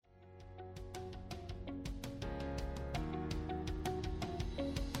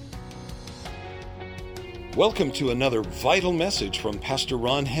Welcome to another vital message from Pastor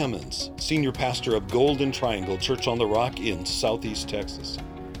Ron Hammonds, Senior Pastor of Golden Triangle Church on the Rock in Southeast Texas.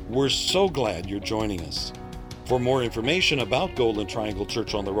 We're so glad you're joining us. For more information about Golden Triangle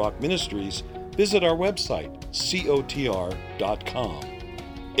Church on the Rock Ministries, visit our website, GTCOTR.com.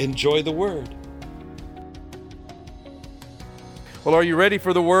 Enjoy the Word. Well, are you ready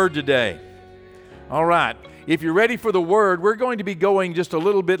for the Word today? All right. If you're ready for the Word, we're going to be going just a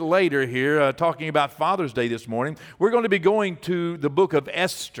little bit later here, talking about Father's Day this morning. We're going to be going to the book of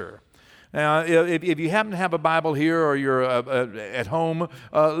Esther. Now, if you happen to have a Bible here or you're at home,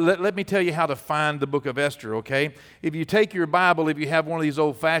 let me tell you how to find the book of Esther, okay? If you take your Bible, if you have one of these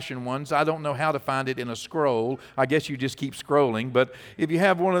old-fashioned ones, I don't know how to find it in a scroll. I guess you just keep scrolling. But if you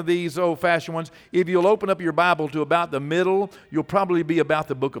have one of these old-fashioned ones, if you'll open up your Bible to about the middle, you'll probably be about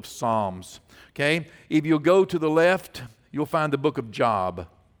the book of Psalms, okay? If you'll go to the left, you'll find the book of Job.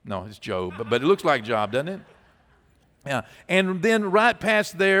 No, it's Job, but it looks like Job, doesn't it? Yeah, and then right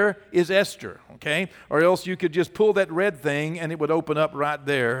past there is Esther, okay? Or else you could just pull that red thing and it would open up right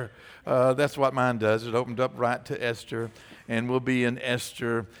there. That's what mine does. It opened up right to Esther, and we'll be in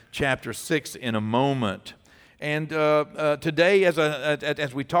Esther chapter 6 in a moment. And today,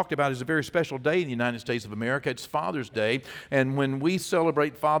 as we talked about, is a very special day in the United States of America. It's Father's Day, and when we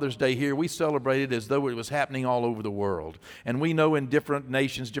celebrate Father's Day here, we celebrate it as though it was happening all over the world. And we know in different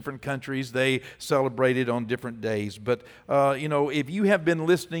nations, different countries, they celebrate it on different days. But, if you have been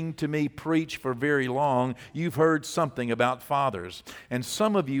listening to me preach for very long, you've heard something about fathers. And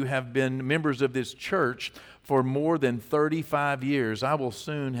some of you have been members of this church for more than 35 years. I will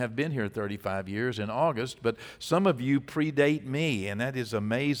soon have been here 35 years in August, but some of you predate me, and that is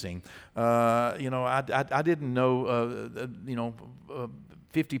amazing. I didn't know,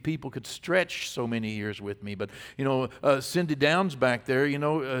 50 people could stretch so many years with me. But, Cindy Downs back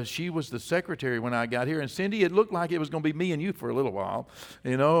there, she was the secretary when I got here. And Cindy, it looked like it was going to be me and you for a little while,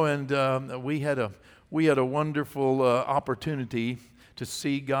 and we had a wonderful opportunity to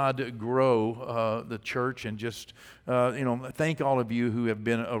see God grow the church, and just, thank all of you who have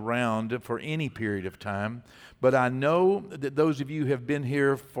been around for any period of time. But I know that those of you who have been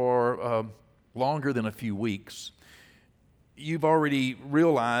here for longer than a few weeks, you've already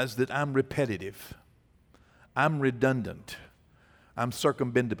realized that I'm repetitive. I'm redundant. I'm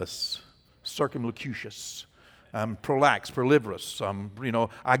circumbendibus, circumlocucious. I'm proliferous.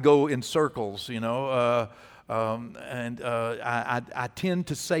 I go in circles, I tend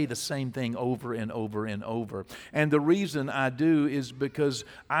to say the same thing over and over and over. And the reason I do is because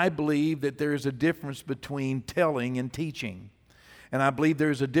I believe that there is a difference between telling and teaching. And I believe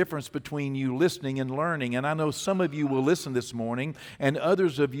there's a difference between you listening and learning. And I know some of you will listen this morning, and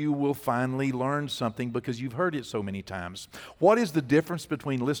others of you will finally learn something because you've heard it so many times. What is the difference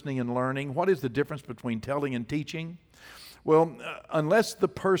between listening and learning? What is the difference between telling and teaching? Well, unless the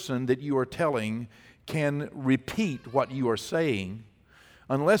person that you are telling can repeat what you are saying,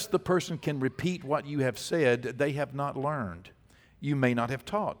 unless the person can repeat what you have said, they have not learned. You may not have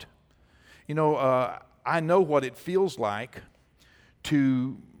taught. I know what it feels like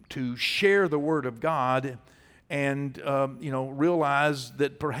to share the Word of God and, realize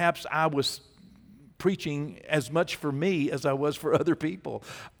that perhaps I was preaching as much for me as I was for other people.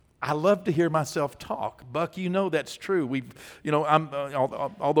 I love to hear myself talk. Buck, that's true.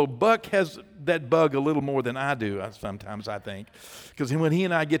 Although Buck has that bug a little more than I do, sometimes I think, because when he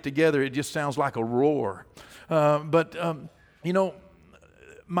and I get together, it just sounds like a roar. My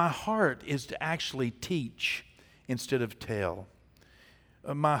heart is to actually teach instead of tell.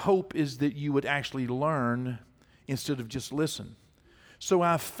 My hope is that you would actually learn instead of just listen. So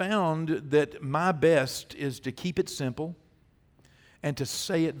I've found that my best is to keep it simple and to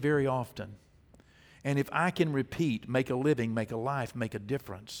say it very often. And if I can repeat, make a living, make a life, make a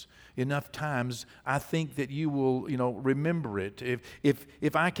difference enough times, I think that you will, remember it.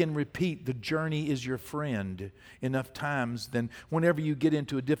 If I can repeat, the journey is your friend enough times, then whenever you get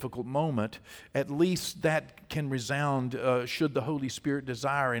into a difficult moment, at least that can resound, should the Holy Spirit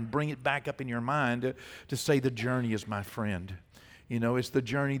desire, and bring it back up in your mind to say the journey is my friend. It's the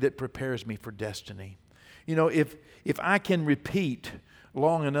journey that prepares me for destiny. If I can repeat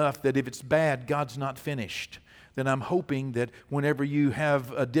long enough that if it's bad, God's not finished, then I'm hoping that whenever you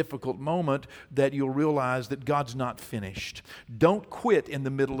have a difficult moment, that you'll realize that God's not finished. Don't quit in the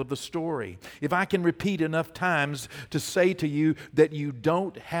middle of the story. If I can repeat enough times to say to you that you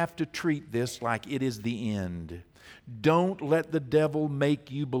don't have to treat this like it is the end. Don't let the devil make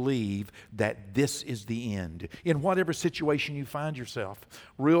you believe that this is the end. In whatever situation you find yourself,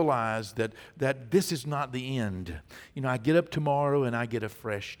 realize that this is not the end. I get up tomorrow and I get a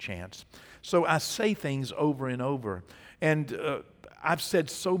fresh chance. So I say things over and over. And I've said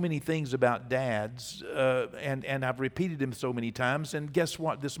so many things about dads, and I've repeated them so many times. And guess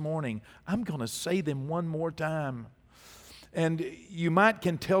what? This morning, I'm going to say them one more time. And you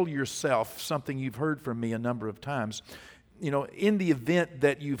can tell yourself something you've heard from me a number of times. In the event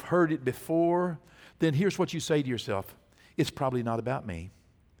that you've heard it before, then here's what you say to yourself. It's probably not about me.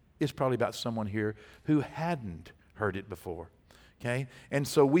 It's probably about someone here who hadn't heard it before. Okay? And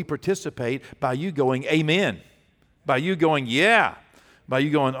so we participate by you going, amen. By you going, yeah. By you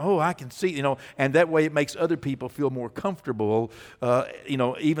going, oh, I can see, and that way it makes other people feel more comfortable,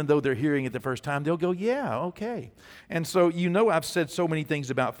 even though they're hearing it the first time, they'll go, yeah, okay. And so I've said so many things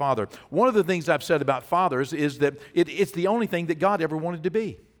about Father. One of the things I've said about fathers is that it's the only thing that God ever wanted to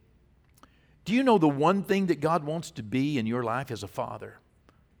be. Do you know the one thing that God wants to be in your life is a father?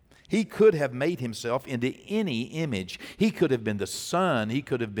 He could have made himself into any image. He could have been the sun. He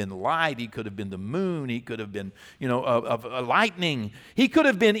could have been light. He could have been the moon. He could have been, of lightning. He could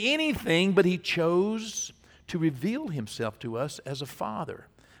have been anything, but he chose to reveal himself to us as a father.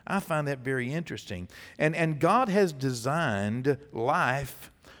 I find that very interesting. And God has designed life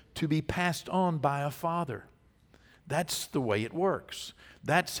to be passed on by a father. That's the way it works.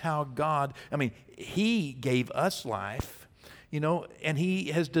 That's how He gave us life. And He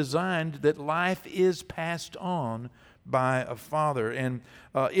has designed that life is passed on by a father. And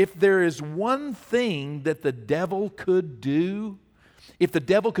if there is one thing that the devil could do, if the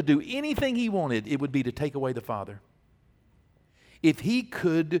devil could do anything he wanted, it would be to take away the father. If he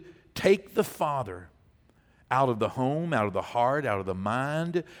could take the father out of the home, out of the heart, out of the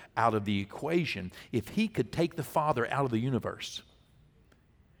mind, out of the equation, if he could take the father out of the universe,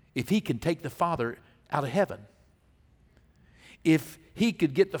 if he can take the father out of heaven, if he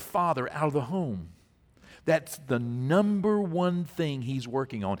could get the father out of the home, that's the number one thing he's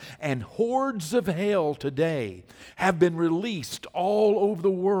working on. And hordes of hell today have been released all over the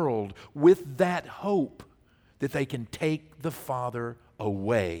world with that hope that they can take the father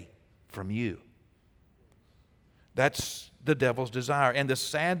away from you. That's the devil's desire. And the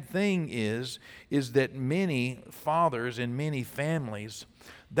sad thing is that many fathers in many families,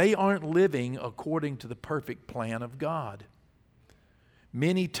 they aren't living according to the perfect plan of God.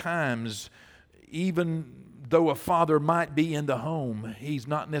 Many times, even though a father might be in the home, he's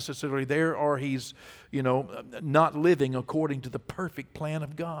not necessarily there, or he's, not living according to the perfect plan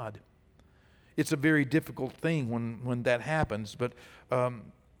of God. It's a very difficult thing when that happens, but,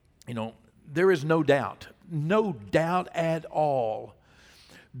 there is no doubt at all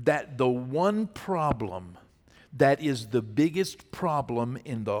that the one problem that is the biggest problem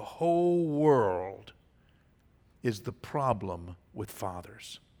in the whole world is the problem with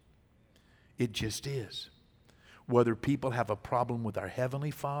fathers. It just is. Whether people have a problem with our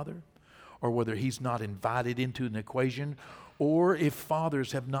Heavenly Father, or whether He's not invited into an equation, or if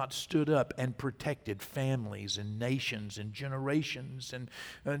fathers have not stood up and protected families and nations and generations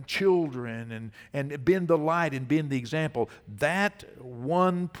and children and been the light and been the example, that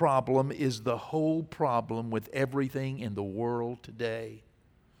one problem is the whole problem with everything in the world today.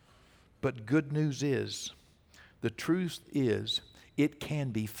 But good news is, the truth is, it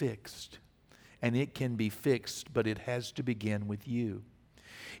can be fixed. And it can be fixed, but it has to begin with you.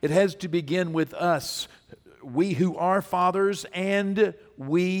 It has to begin with us, we who are fathers, and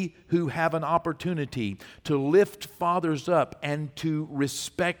we who have an opportunity to lift fathers up and to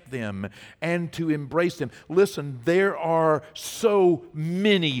respect them and to embrace them. Listen, there are so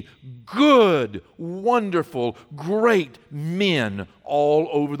many good, wonderful, great men all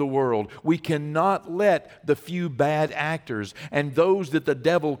over the world. We cannot let the few bad actors and those that the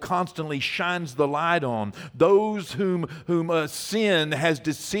devil constantly shines the light on, those whom sin has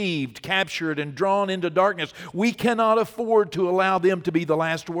deceived, captured, and drawn into darkness, we cannot afford to allow them to be the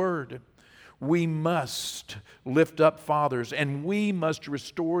last word. We must lift up fathers, and we must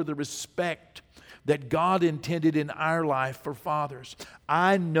restore the respect that God intended in our life for fathers.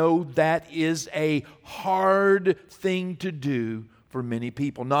 I know that is a hard thing to do for many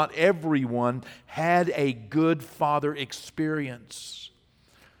people. Not everyone had a good father experience.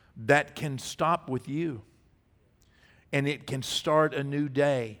 That can stop with you, and it can start a new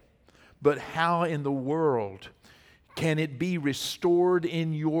day. But how in the world can it be restored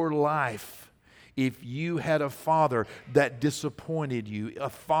in your life if you had a father that disappointed you, a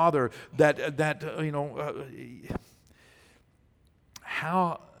father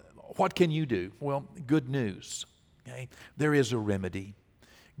what can you do? Well, good news. Okay? There is a remedy.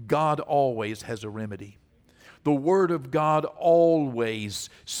 God always has a remedy. The Word of God always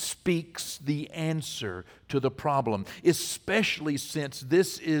speaks the answer to the problem, especially since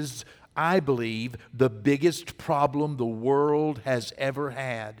this is I believe, the biggest problem the world has ever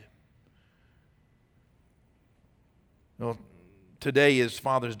had. Well, today is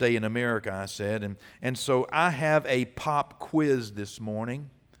Father's Day in America, I said, and so I have a pop quiz this morning.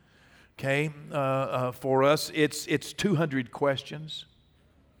 Okay, for us, it's 200 questions.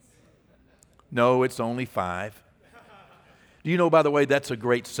 No, it's only 5. Do you know, by the way, that's a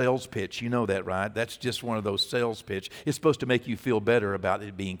great sales pitch. You know that, right? That's just one of those sales pitch. It's supposed to make you feel better about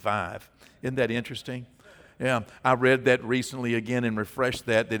it being 5. Isn't that interesting? Yeah, I read that recently again and refreshed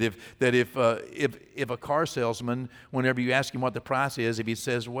that if a car salesman, whenever you ask him what the price is, if he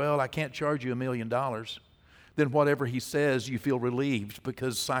says, "Well, I can't charge you $1 million," then whatever he says, you feel relieved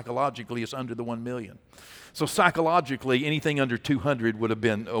because psychologically it's under the 1 million. So psychologically, anything under 200 would have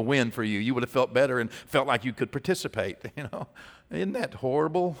been a win for you. You would have felt better and felt like you could participate. Isn't that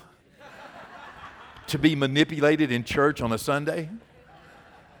horrible? To be manipulated in church on a Sunday?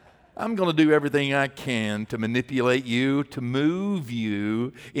 I'm going to do everything I can to manipulate you, to move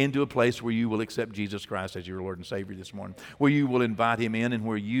you into a place where you will accept Jesus Christ as your Lord and Savior this morning, where you will invite Him in and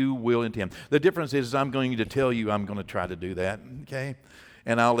where you will into Him. The difference is I'm going to tell you I'm going to try to do that, okay?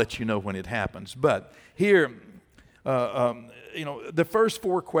 And I'll let you know when it happens. But here, the first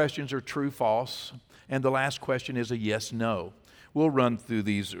 4 questions are true, false, and the last question is a yes, no. We'll run through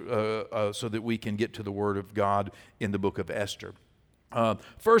these so that we can get to the Word of God in the book of Esther.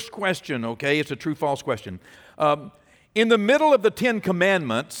 First question, okay, it's a true, false question. In the middle of the 10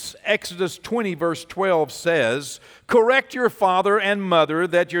 Commandments, Exodus 20 verse 12 says, "Correct your father and mother,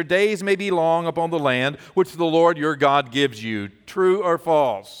 that your days may be long upon the land which the Lord your God gives you." True or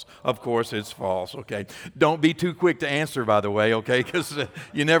false? Of course it's false, okay. Don't be too quick to answer, by the way, okay, because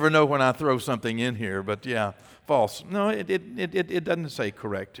you never know when I throw something in here, but yeah, false. No, it doesn't say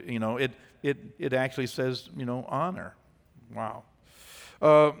correct, it actually says, honor. Wow.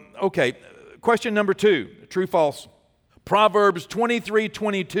 Okay, question number 2, true, false. Proverbs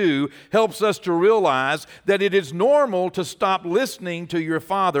 23:22 helps us to realize that it is normal to stop listening to your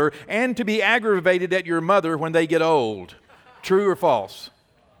father and to be aggravated at your mother when they get old. True or false?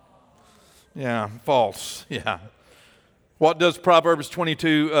 Yeah, false. Yeah. What does Proverbs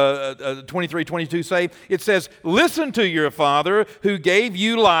 23:22 say? It says, "Listen to your father who gave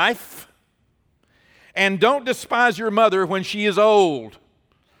you life, and don't despise your mother when she is old."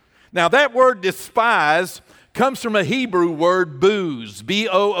 Now that word despise comes from a Hebrew word, booze,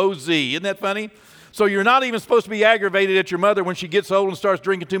 B-O-O-Z. Isn't that funny? So you're not even supposed to be aggravated at your mother when she gets old and starts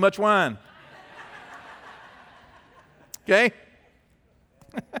drinking too much wine. Okay?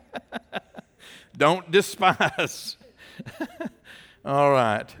 Don't despise. All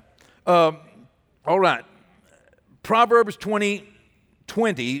right. Proverbs 20,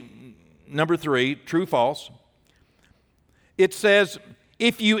 number 3, true, false. It says,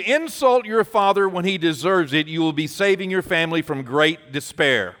 "If you insult your father when he deserves it, you will be saving your family from great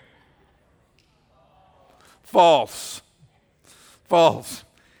despair." False. False.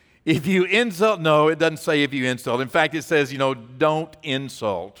 If you insult, no, it doesn't say if you insult. In fact, it says, don't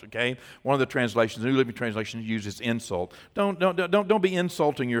insult, okay? One of the translations, the New Living Translation, uses insult. Don't be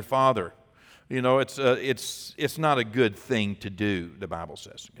insulting your father. It's not a good thing to do, the Bible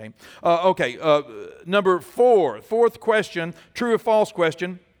says, okay? Number 4, fourth question, true or false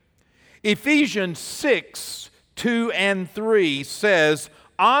question. Ephesians 6:2 and 3 says,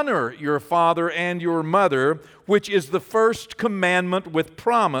 "Honor your father and your mother, which is the first commandment with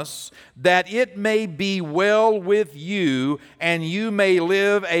promise, that it may be well with you and you may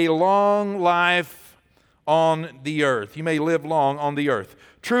live a long life on the earth." You may live long on the earth.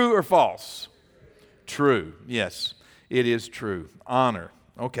 True or false? True. Yes, it is true. Honor.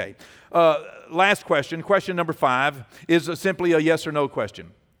 Okay. Last question. Question number 5 is simply a yes or no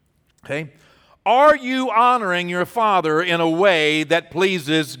question. Okay. Are you honoring your father in a way that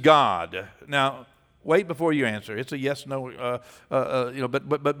pleases God? Now, wait before you answer. It's a yes, no,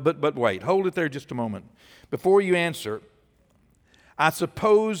 but wait. Hold it there just a moment. Before you answer, I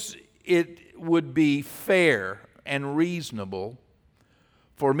suppose it would be fair and reasonable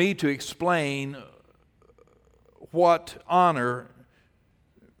for me to explain what honor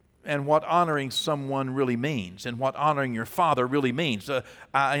and what honoring someone really means and what honoring your father really means.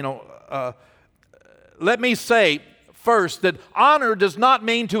 Let me say first that honor does not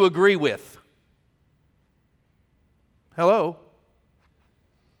mean to agree with. Hello?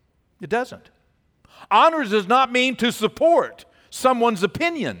 It doesn't. Honor does not mean to support someone's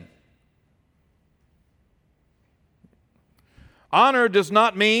opinion. Honor does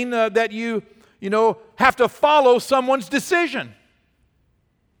not mean that you have to follow someone's decision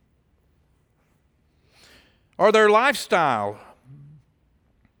or their lifestyle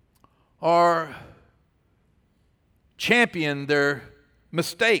or champion their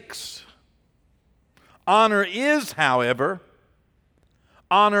mistakes. Honor is, however,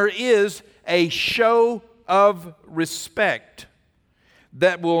 a show of respect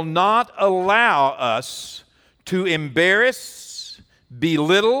that will not allow us to embarrass,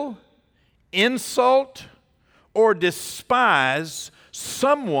 belittle, insult, or despise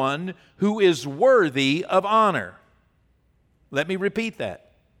someone who is worthy of honor. Let me repeat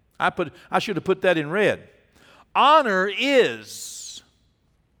that. I should have put that in red. Honor is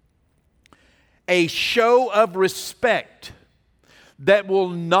a show of respect that will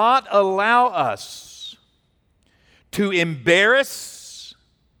not allow us to embarrass,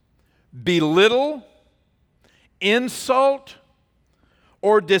 belittle, insult,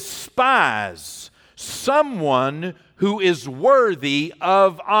 or despise someone who is worthy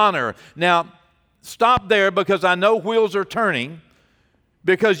of honor. Now, stop there, because I know wheels are turning,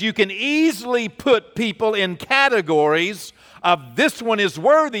 because you can easily put people in categories of this one is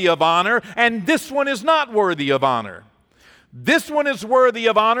worthy of honor and this one is not worthy of honor. This one is worthy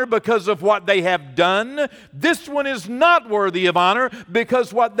of honor because of what they have done. This one is not worthy of honor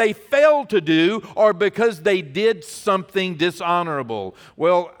because what they failed to do or because they did something dishonorable.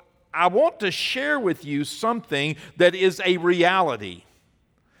 Well, I want to share with you something that is a reality.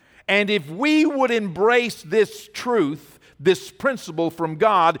 And if we would embrace this truth, this principle from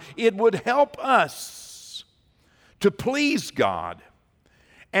God, it would help us to please God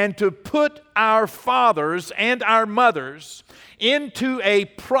and to put our fathers and our mothers into a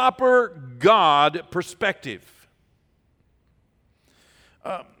proper God perspective.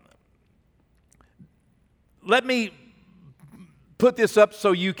 Let me put this up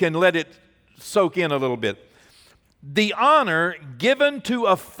so you can let it soak in a little bit. The honor given to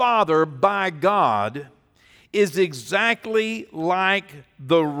a father by God is exactly like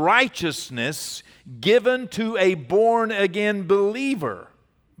the righteousness given to a born-again believer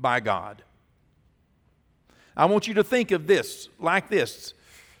by God. I want you to think of this like this.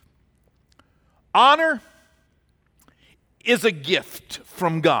 Honor is a gift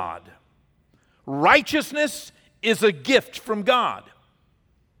from God. Righteousness is a gift from God.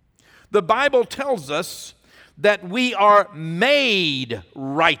 The Bible tells us that we are made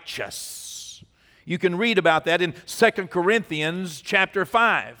righteous. You can read about that in 2 Corinthians chapter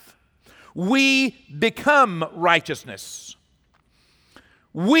 5. We become righteousness.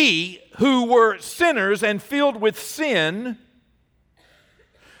 We who were sinners and filled with sin,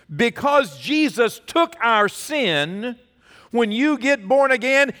 because Jesus took our sin, when you get born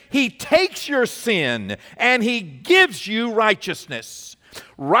again, He takes your sin and He gives you righteousness.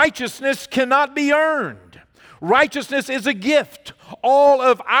 Righteousness cannot be earned. Righteousness is a gift. All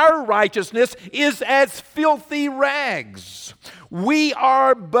of our righteousness is as filthy rags. We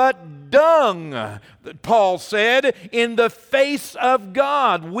are but dung, Paul said, in the face of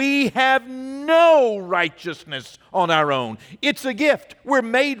God. We have no righteousness on our own. It's a gift. We're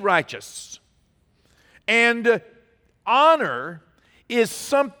made righteous. And honor is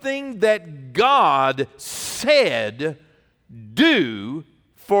something that God said, do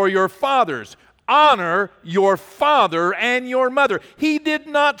for your fathers. Honor your father and your mother. He did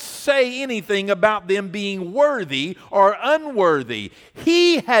not say anything about them being worthy or unworthy.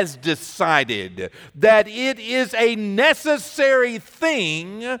 He has decided that it is a necessary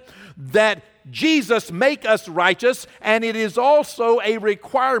thing that Jesus make us righteous, and it is also a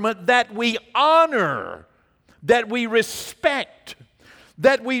requirement that we honor, that we respect,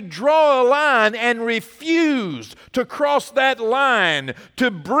 that we draw a line and refuse to cross that line,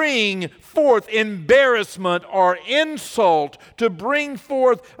 to bring forth embarrassment or insult, to bring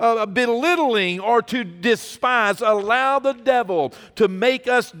forth belittling or to despise. Allow the devil to make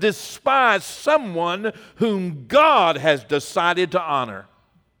us despise someone whom God has decided to honor.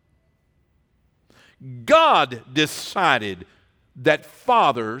 God decided that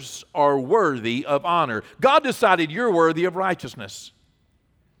fathers are worthy of honor. God decided you're worthy of righteousness.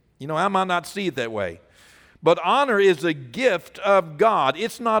 You know, I might not see it that way. But honor is a gift of God.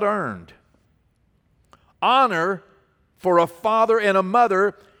 It's not earned. Honor for a father and a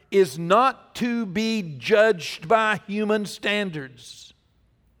mother is not to be judged by human standards.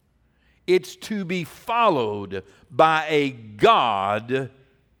 It's to be followed by a God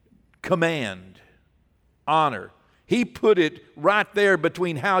command. Honor. He put it right there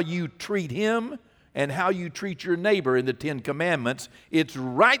between how you treat Him and how you treat your neighbor in the 10 Commandments. It's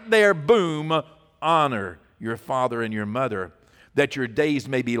right there, boom, honor your father and your mother. that your days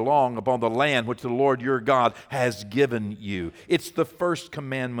may be long upon the land which the Lord your God has given you. It's the first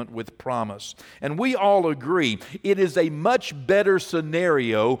commandment with promise. And we all agree it is a much better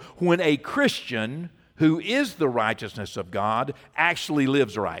scenario when a Christian who is the righteousness of God actually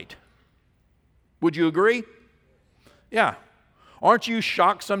lives right. Would you agree? Yeah. Aren't you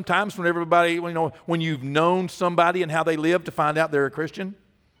shocked sometimes when everybody, when you've known somebody and how they live to find out they're a Christian?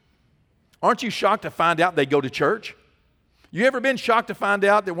 Aren't you shocked to find out they go to church? You ever been shocked to find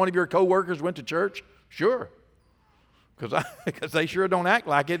out that one of your coworkers went to church? Sure. Because they sure don't act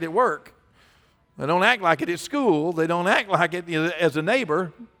like it at work. They don't act like it at school. They don't act like it as a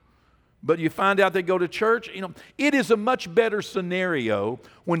neighbor. But you find out they go to church. It is a much better scenario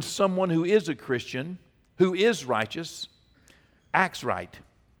when someone who is a Christian, who is righteous, acts right.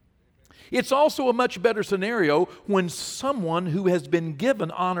 It's also a much better scenario when someone who has been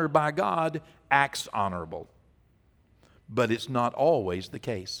given honor by God acts honorable. But it's not always the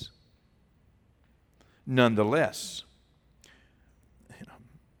case. Nonetheless,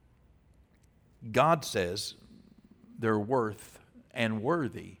 God says they're worth and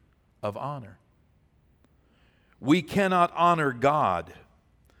worthy of honor. We cannot honor God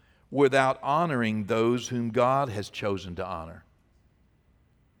without honoring those whom God has chosen to honor.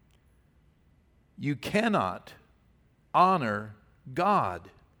 You cannot honor God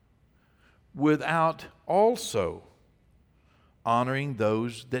without also honoring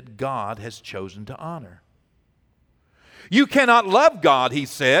those that God has chosen to honor. You cannot love God, he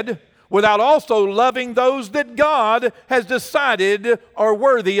said, without also loving those that God has decided are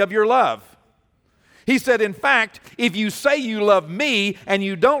worthy of your love. He said, in fact, if you say you love me and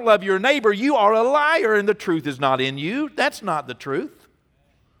you don't love your neighbor, you are a liar and the truth is not in you. That's not the truth.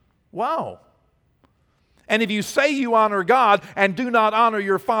 Wow. And if you say you honor God and do not honor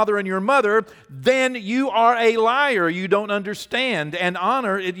your father and your mother, then you are a liar. You don't understand. And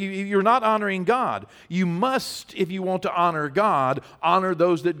you're not honoring God. You must, if you want to honor God, honor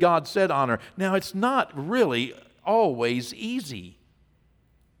those that God said honor. Now, it's not really always easy.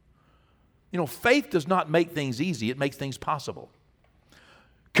 Faith does not make things easy. It makes things possible.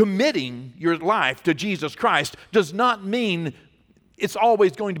 Committing your life to Jesus Christ does not mean it's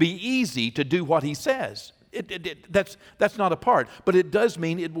always going to be easy to do what He says. That's not a part, but it does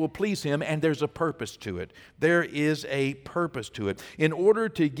mean it will please Him, and there's a purpose to it. There is a purpose to it. In order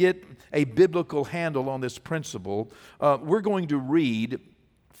to get a biblical handle on this principle, we're going to read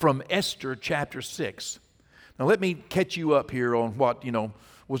from Esther chapter 6. Now let me catch you up here on what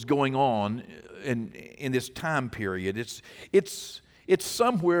was going on in this time period. It's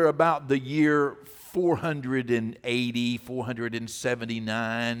somewhere about the year 480,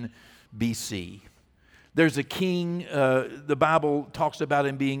 479 BC. There's a king, the Bible talks about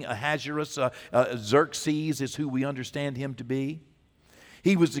him being Ahasuerus. Xerxes is who we understand him to be.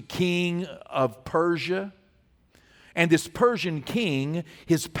 He was the king of Persia. And this Persian king,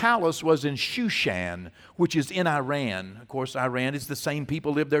 his palace was in Shushan, which is in Iran. Of course, Iran is the same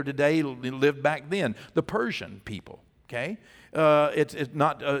people live there today, lived back then, the Persian people, okay? It's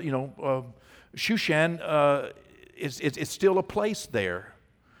not, Shushan is still a place there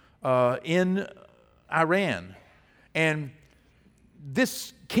in Iran. And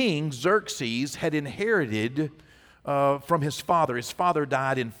this king, Xerxes, had inherited from his father. His father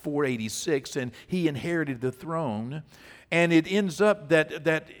died in 486, and he inherited the throne. And it ends up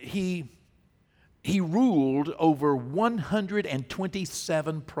that he ruled over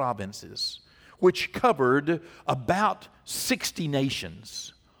 127 provinces, which covered about 60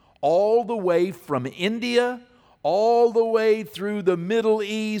 nations, all the way from India, all the way through the Middle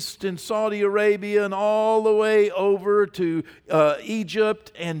East and Saudi Arabia, and all the way over to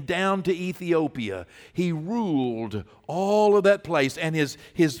Egypt and down to Ethiopia. He ruled all of that place, and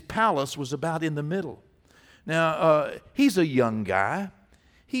his palace was about in the middle. Now, he's a young guy.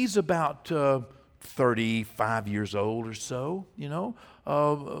 He's about 35 years old or so,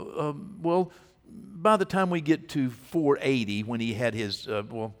 Well, by the time we get to 480, when he had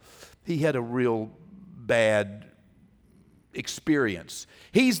he had a real bad experience.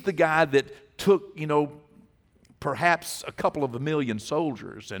 He's the guy that took, perhaps a couple of million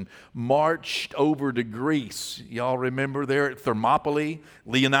soldiers and marched over to Greece. Y'all remember there at Thermopylae,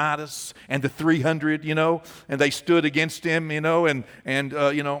 Leonidas and the 300, and they stood against him, well,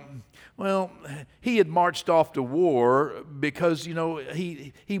 Well, he had marched off to war because, he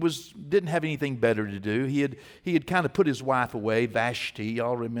didn't have anything better to do. He had kind of put his wife away, Vashti.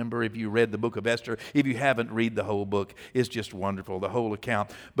 Y'all remember if you read the book of Esther. If you haven't, read the whole book. It's just wonderful, the whole account.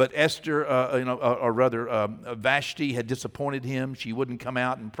 But Esther, Vashti had disappointed him. She wouldn't come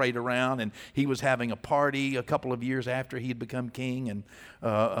out and prayed around, and he was having a party a couple of years after he had become king,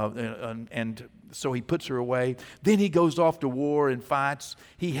 and so he puts her away. Then he goes off to war and fights.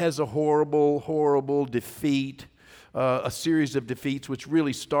 He has a horrible, horrible defeat, a series of defeats which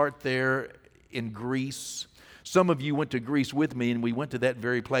really start there in Greece. Some of you went to Greece with me, and we went to that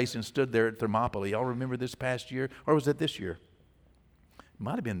very place and stood there at Thermopylae. Y'all remember this past year? Or was it this year? It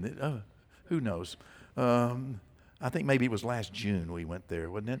might have been, who knows? I think maybe it was last June we went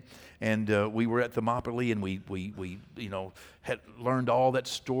there, wasn't it? And we were at Thermopylae, and we had learned all that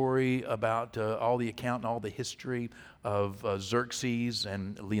story about all the account and all the history of Xerxes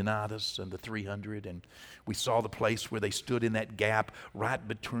and Leonidas and the 300. And we saw the place where they stood in that gap right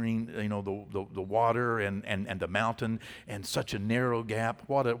between the water and the mountain, and such a narrow gap.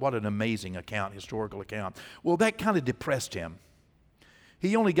 What an amazing account, historical account. Well, that kind of depressed him.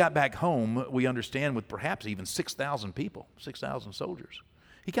 He only got back home, we understand, with perhaps even 6,000 people, 6,000 soldiers.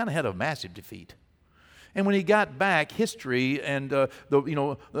 He kind of had a massive defeat. And when he got back, history and the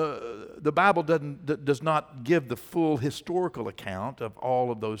Bible does not give the full historical account of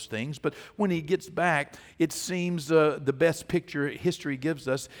all of those things. But when he gets back, it seems the best picture history gives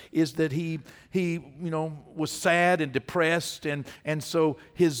us is that he was sad and depressed, and so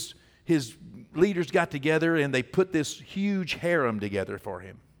his leaders got together and they put this huge harem together for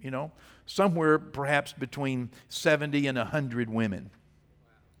him, somewhere perhaps between 70 and 100 women.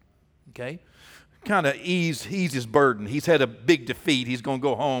 Okay? Kind of ease his burden. He's had a big defeat. He's going to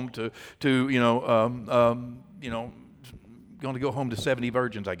go home going to go home to 70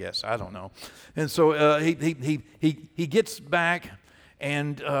 virgins, I guess. I don't know. And so he gets back,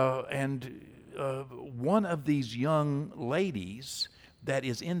 and one of these young ladies that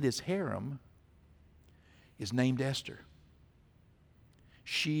is in this harem is named Esther.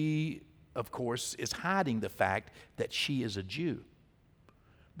 She, of course, is hiding the fact that she is a Jew,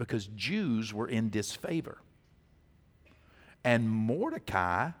 because Jews were in disfavor. And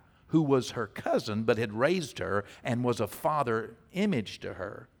Mordecai, who was her cousin but had raised her and was a father image to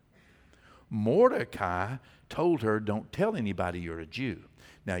her, Mordecai told her, don't tell anybody you're a Jew.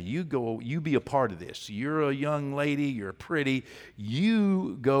 Now you be a part of this. You're a young lady, you're pretty.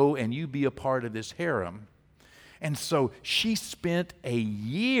 You go and you be a part of this harem. And so she spent a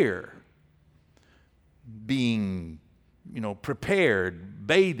year being, prepared,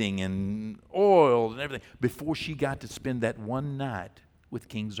 bathing and oiled and everything, before she got to spend that one night with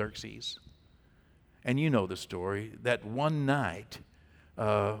King Xerxes. And you know the story. That one night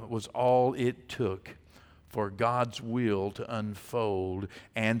was all it took for God's will to unfold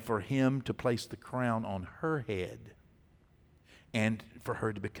and for him to place the crown on her head and for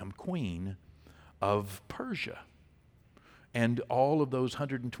her to become queen of Persia and all of those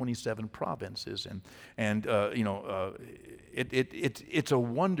 127 provinces. It's a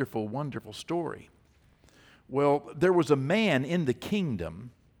wonderful, wonderful story. Well, there was a man in the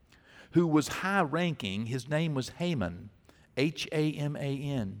kingdom who was high-ranking. His name was Haman,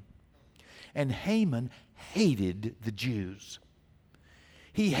 Haman. And Haman hated the Jews.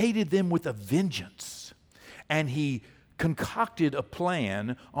 He hated them with a vengeance. And he concocted a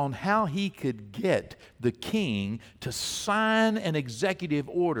plan on how he could get the king to sign an executive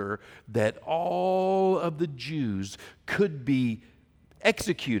order that all of the Jews could be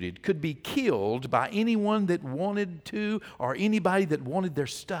executed, could be killed by anyone that wanted to, or anybody that wanted their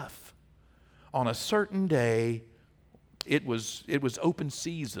stuff. On a certain day, it was open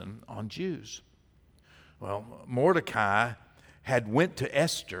season on Jews. Well, Mordecai had went to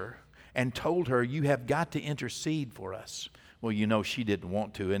Esther and told her, you have got to intercede for us. Well, she didn't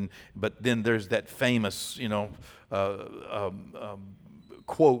want to, but then there's that famous,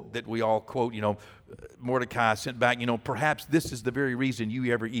 quote that we all quote, Mordecai sent back, perhaps this is the very reason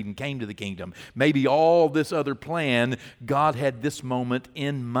you ever even came to the kingdom. Maybe all this other plan, God had this moment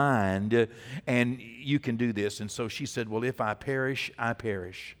in mind, and you can do this. And so she said, well, if I perish, I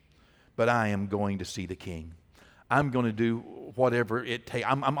perish, but I am going to see the king. I'm going to do whatever it takes.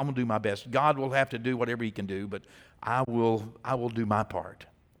 I'm going to do my best. God will have to do whatever he can do, but I will do my part.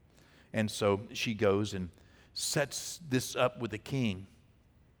 And so she goes and sets this up with the king.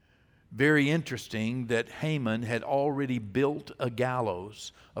 Very interesting that Haman had already built a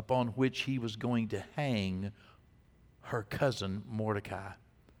gallows upon which he was going to hang her cousin Mordecai,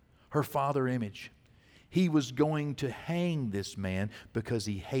 her father image. he was going to hang this man because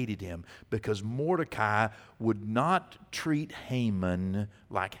he hated him, because Mordecai would not treat Haman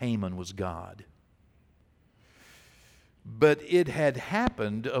like Haman was God. But it had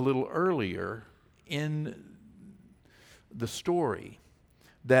happened a little earlier in the story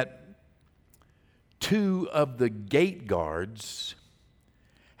that two of the gate guards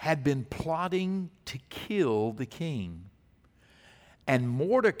had been plotting to kill the king. And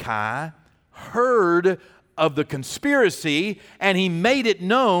Mordecai heard of the conspiracy, and he made it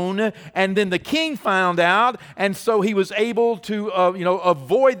known, and then the king found out, and so he was able to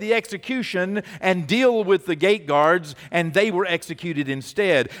avoid the execution and deal with the gate guards, and they were executed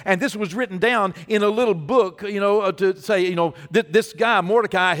instead. And this was written down in a little book, to say, this guy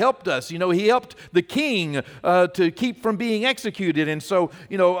Mordecai helped us. He helped the king to keep from being executed. And so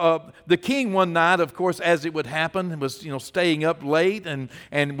the king one night, of course, as it would happen, was staying up late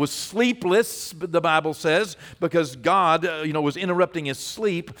and was sleepless, the Bible says, because God, was interrupting his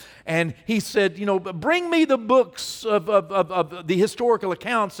sleep. And he said, bring me the books of the historical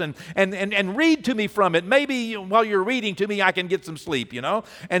accounts and read to me from it. Maybe while you're reading to me, I can get some sleep,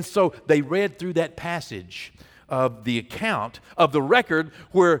 And so they read through that passage of the account of the record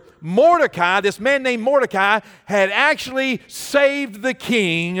where Mordecai, this man named Mordecai, had actually saved the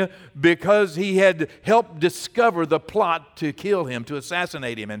king because he had helped discover the plot to kill him, to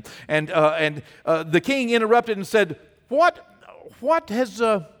assassinate him. And the king interrupted and said, What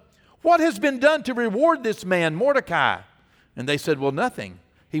has been done to reward this man, Mordecai? And they said, well, nothing.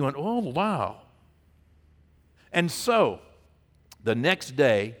 He went, oh, wow. And so the next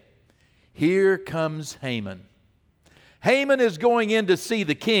day, here comes Haman. Haman is going in to see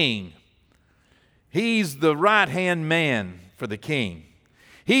the king. He's the right-hand man for the king.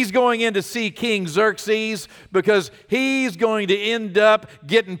 He's going in to see King Xerxes because he's going to end up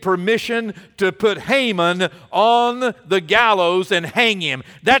getting permission to put Haman on the gallows and hang him.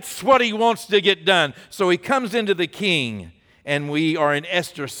 That's what he wants to get done. So he comes into the king, and we are in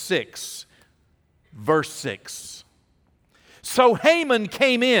Esther 6, verse 6. So Haman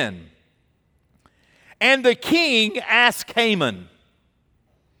came in, and the king asked Haman,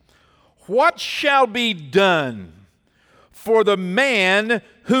 what shall be done for the man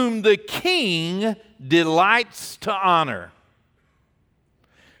whom the king delights to honor?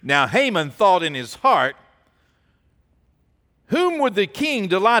 Now Haman thought in his heart, whom would the king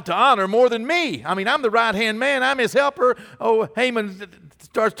delight to honor more than me? I mean, I'm the right-hand man. I'm his helper. Oh, Haman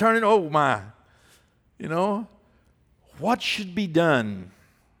starts turning, oh my. What should be done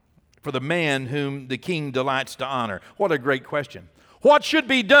for the man whom the king delights to honor? What a great question. What should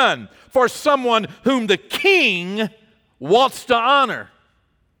be done for someone whom the king wants to honor?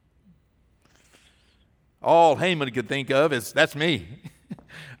 All Haman could think of is, that's me.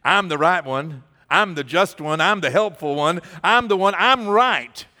 I'm the right one. I'm the just one. I'm the helpful one. I'm the one. I'm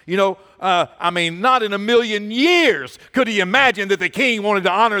right. Not in a million years could he imagine that the king wanted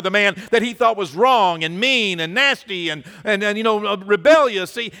to honor the man that he thought was wrong and mean and nasty and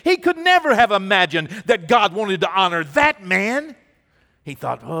rebellious. He could never have imagined that God wanted to honor that man. He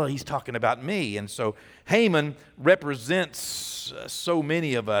thought, oh, he's talking about me. And so Haman represents so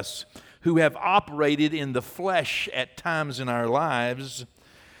many of us who have operated in the flesh at times in our lives.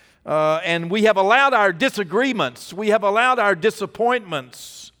 And we have allowed our disagreements, we have allowed our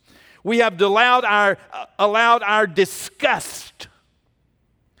disappointments, we have allowed our disgust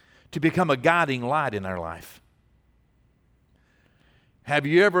to become a guiding light in our life. Have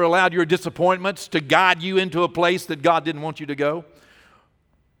you ever allowed your disappointments to guide you into a place that God didn't want you to go?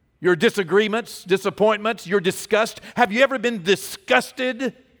 Your disagreements, disappointments, your disgust. Have you ever been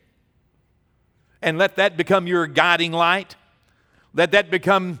disgusted and let that become your guiding light? Let that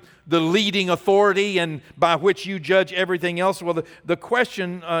become the leading authority and by which you judge everything else? Well, the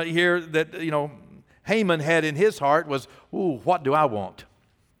question here that, Haman had in his heart was, ooh, what do I want?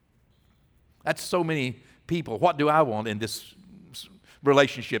 That's so many people. What do I want in this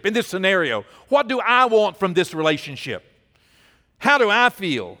relationship, in this scenario? What do I want from this relationship? How do I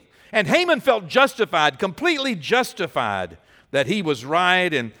feel? And Haman felt justified, completely justified that he was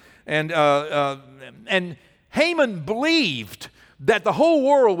right. And Haman believed that the whole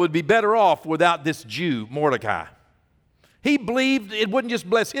world would be better off without this Jew, Mordecai. He believed it wouldn't just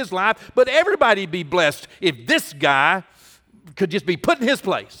bless his life, but everybody would be blessed if this guy could just be put in his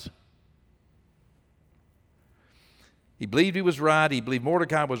place. He believed he was right. He believed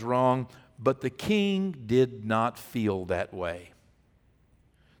Mordecai was wrong, but the king did not feel that way.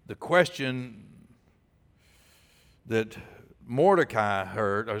 The question that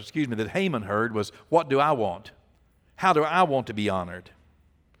that Haman heard was, what do I want? How do I want to be honored?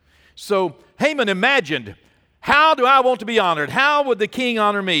 So Haman imagined, how do I want to be honored? How would the king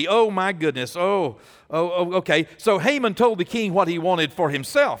honor me? Oh, my goodness. Okay. So Haman told the king what he wanted for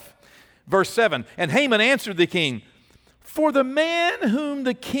himself. Verse 7, and Haman answered the king, for the man whom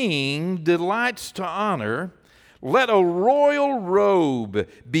the king delights to honor, let a royal robe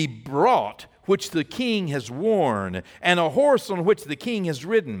be brought, which the king has worn, and a horse on which the king has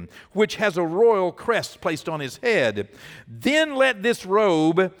ridden, which has a royal crest placed on his head. Then let this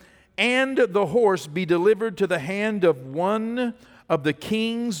robe and the horse be delivered to the hand of one of the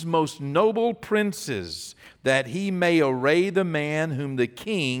king's most noble princes, that he may array the man whom the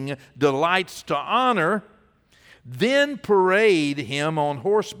king delights to honor. Then parade him on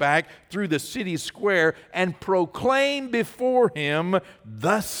horseback through the city square and proclaim before him,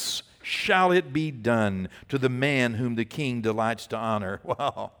 thus shall it be done to the man whom the king delights to honor.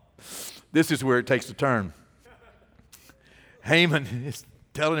 Wow, this is where it takes a turn. Haman is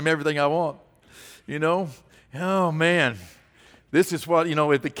telling him everything I want, Oh, man. This is what,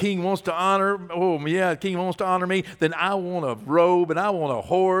 if the king wants to honor, the king wants to honor me, then I want a robe and I want a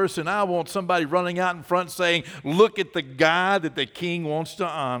horse and I want somebody running out in front saying, look at the guy that the king wants to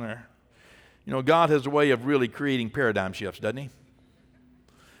honor. God has a way of really creating paradigm shifts, doesn't he?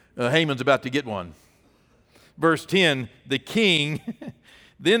 Haman's about to get one. Verse 10,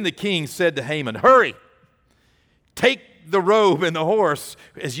 then the king said to Haman, hurry, take the robe and the horse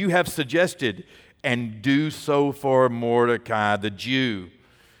as you have suggested, and do so for Mordecai, the Jew,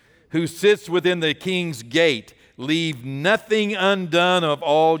 who sits within the king's gate. Leave nothing undone of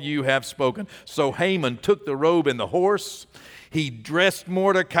all you have spoken. So Haman took the robe and the horse. He dressed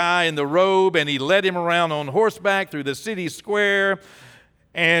Mordecai in the robe, and he led him around on horseback through the city square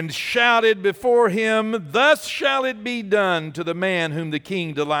and shouted before him, thus shall it be done to the man whom the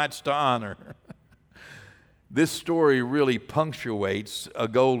king delights to honor. This story really punctuates a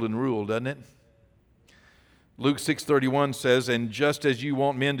golden rule, doesn't it? Luke 6:31 says, and just as you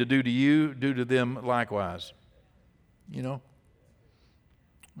want men to do to you, do to them likewise.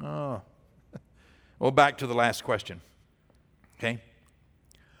 Well, back to the last question. Okay?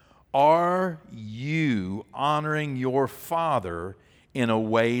 Are you honoring your father in a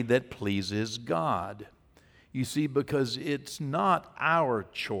way that pleases God? You see, because it's not our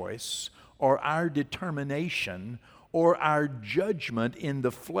choice or our determination or our judgment in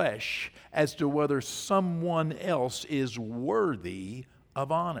the flesh as to whether someone else is worthy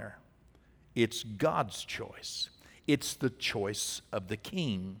of honor. It's God's choice. It's the choice of the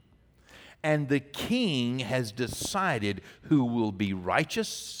king. And the king has decided who will be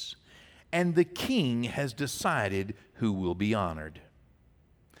righteous, and the king has decided who will be honored.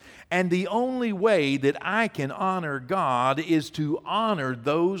 And the only way that I can honor God is to honor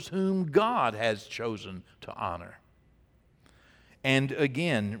those whom God has chosen to honor. And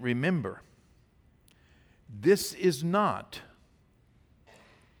again, remember, this is not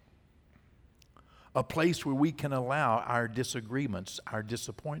a place where we can allow our disagreements, our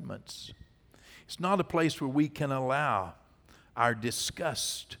disappointments. It's not a place where we can allow our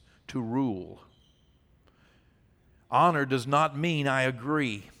disgust to rule. Honor does not mean I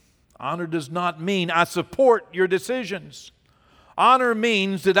agree. Honor does not mean I support your decisions. Honor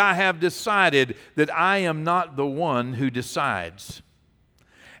means that I have decided that I am not the one who decides,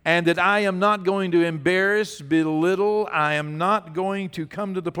 and that I am not going to embarrass, belittle. I am not going to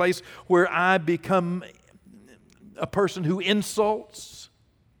come to the place where I become a person who insults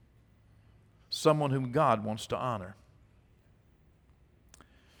someone whom God wants to honor.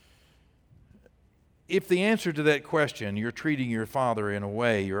 If the answer to that question, you're treating your father in a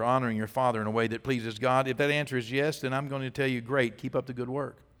way, you're honoring your father in a way that pleases God, if that answer is yes, then I'm going to tell you, great, keep up the good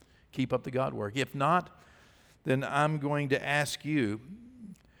work. Keep up the God work. If not, then I'm going to ask you,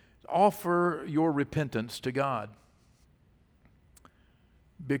 offer your repentance to God.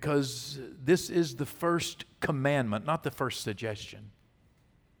 Because this is the first commandment, not the first suggestion.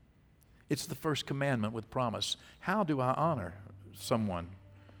 It's the first commandment with promise. How do I honor someone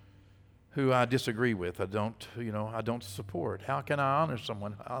who I disagree with, I don't support? How can I honor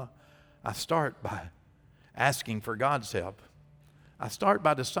someone? I start by asking for God's help. I start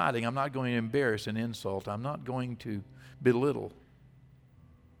by deciding I'm not going to embarrass and insult. I'm not going to belittle.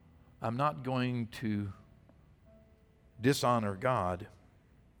 I'm not going to dishonor God.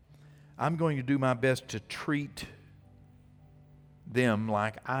 I'm going to do my best to treat them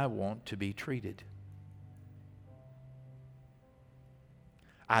like I want to be treated.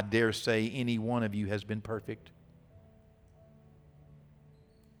 I dare say any one of you has been perfect.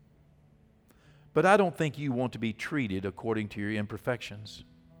 But I don't think you want to be treated according to your imperfections.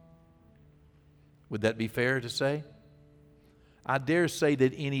 Would that be fair to say? I dare say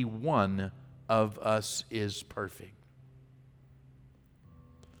that any one of us is perfect.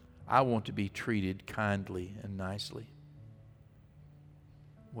 I want to be treated kindly and nicely.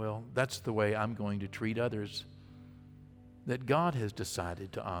 Well, that's the way I'm going to treat others that God has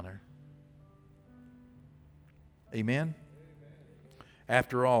decided to honor. Amen?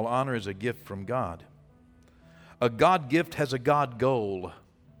 After all, honor is a gift from God. A God gift has a God goal.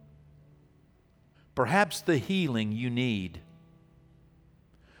 Perhaps the healing you need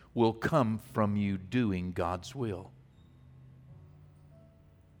will come from you doing God's will.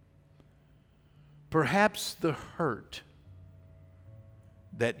 Perhaps the hurt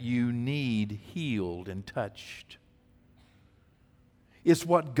that you need healed and touched is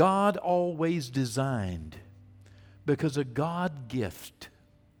what God always designed, because a God gift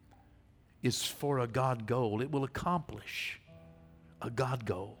is for a God goal. It will accomplish a God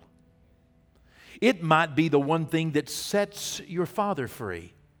goal. It might be the one thing that sets your father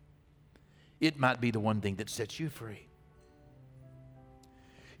free. It might be the one thing that sets you free.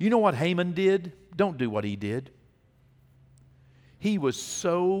 You know what Haman did? Don't do what he did. He was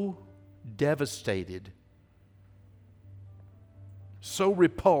so devastated, so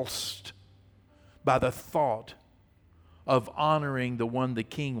repulsed by the thought of honoring the one the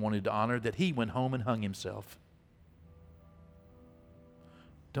king wanted to honor that he went home and hung himself.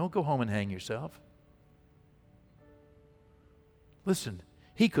 Don't go home and hang yourself. Listen,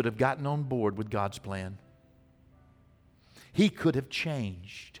 he could have gotten on board with God's plan. He could have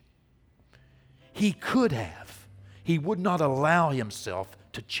changed. He could have. He would not allow himself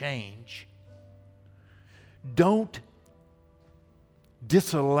to change. Don't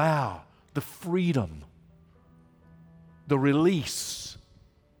disallow the freedom, the release,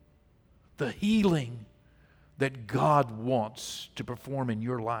 the healing that God wants to perform in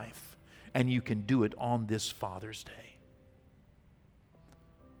your life. And you can do it on this Father's Day.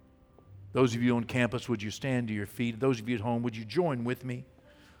 Those of you on campus, would you stand to your feet? Those of you at home, would you join with me?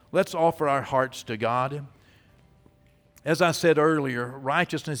 Let's offer our hearts to God. As I said earlier,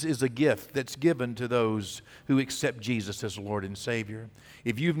 righteousness is a gift that's given to those who accept Jesus as Lord and Savior.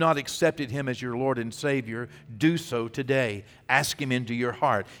 If you've not accepted Him as your Lord and Savior, do so today. Ask Him into your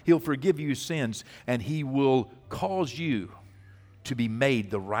heart. He'll forgive you sins, and He will cause you to be made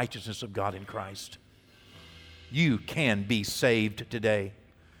the righteousness of God in Christ. You can be saved today.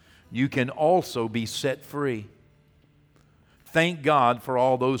 You can also be set free. Thank God for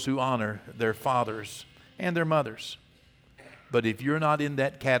all those who honor their fathers and their mothers. But if you're not in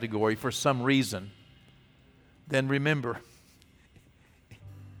that category for some reason, then remember,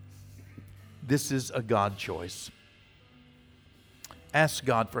 this is a God choice. Ask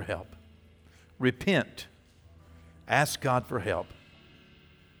God for help. Repent. Ask God for help.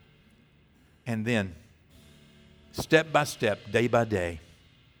 And then, step by step, day by day,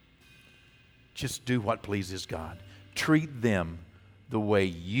 just do what pleases God. Treat them the way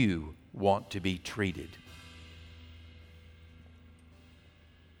you want to be treated.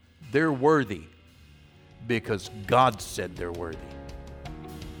 They're worthy because God said they're worthy.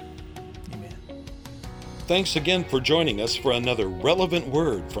 Amen. Thanks again for joining us for another relevant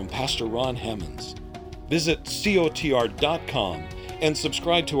word from Pastor Ron Hammonds. Visit COTR.com and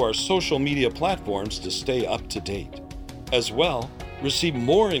subscribe to our social media platforms to stay up to date. As well, receive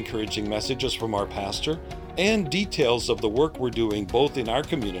more encouraging messages from our pastor and details of the work we're doing both in our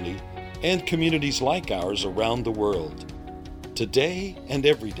community and communities like ours around the world. Today and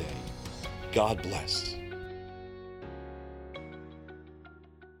every day, God bless.